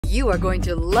You are going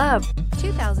to love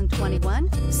 2021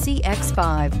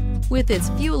 CX-5. With its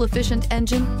fuel-efficient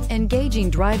engine, engaging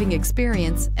driving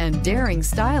experience, and daring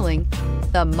styling,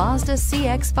 the Mazda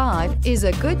CX-5 is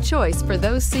a good choice for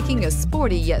those seeking a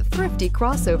sporty yet thrifty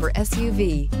crossover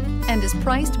SUV and is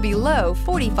priced below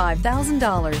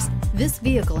 $45,000. This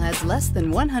vehicle has less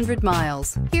than 100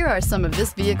 miles. Here are some of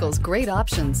this vehicle's great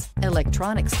options: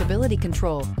 electronic stability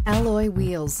control, alloy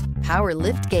wheels, power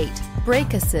liftgate,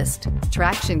 brake assist,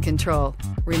 traction control,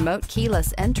 remote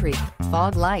keyless entry,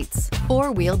 fog lights,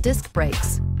 four-wheel disc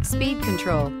brakes, speed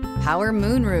control, power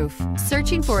moonroof.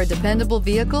 Searching for a dependable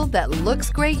vehicle that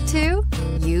looks great too?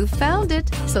 You found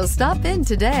it, so stop in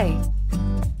today.